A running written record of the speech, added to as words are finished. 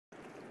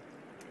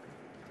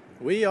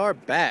We are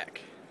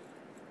back.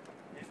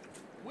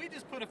 We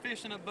just put a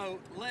fish in a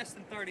boat less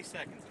than 30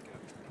 seconds ago.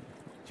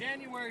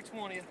 January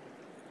 20th,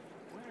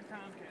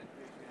 wintertime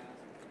catfish, guys.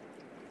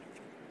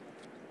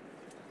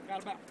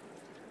 Got about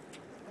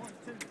 1,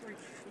 2, 3.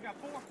 We got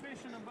 4 fish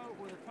in a boat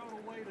with a total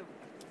weight of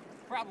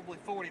probably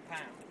 40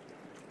 pounds.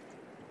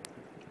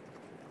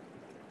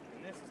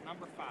 And this is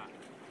number 5.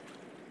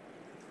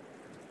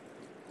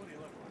 What do you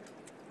look like?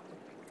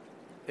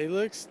 He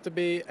looks to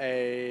be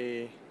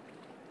a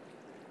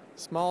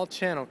small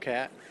channel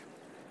cat.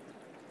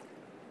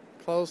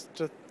 Close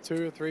to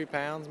 2 or 3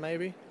 pounds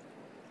maybe.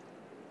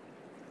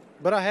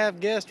 But I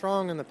have guessed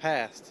wrong in the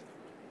past.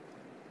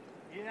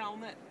 Yeah, on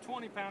that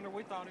 20 pounder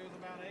we thought it was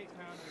about an 8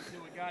 pounder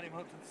until we got him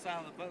hooked to the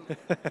side of the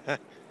boat.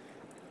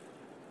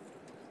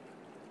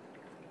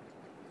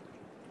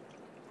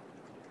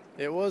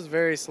 It was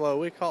very slow.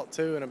 We caught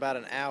 2 in about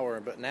an hour,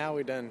 but now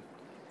we done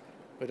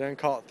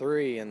caught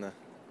 3 in the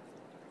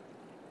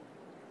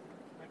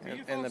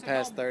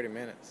past 30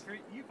 minutes. For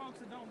you folks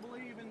that don't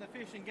believe in the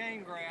fish and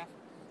game graph,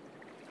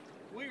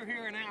 we were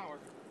here an hour,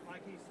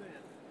 like he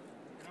said,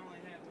 and only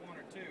had 1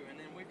 or 2, and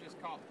then we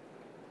just caught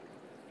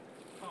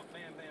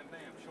bam, bam,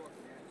 bam, short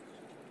and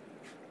average.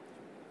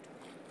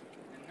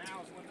 And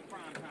now is when the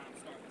prime time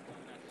starts to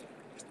come back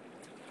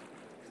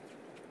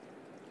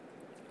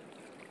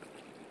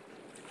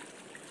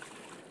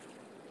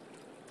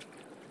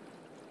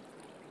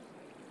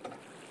up.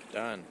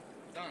 Done.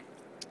 Done.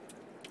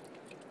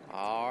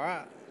 All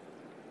right.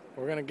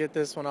 We're going to get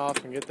this one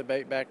off and get the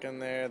bait back in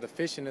there. The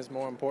fishing is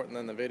more important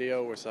than the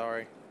video. We're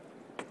sorry.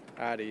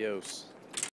 Adios.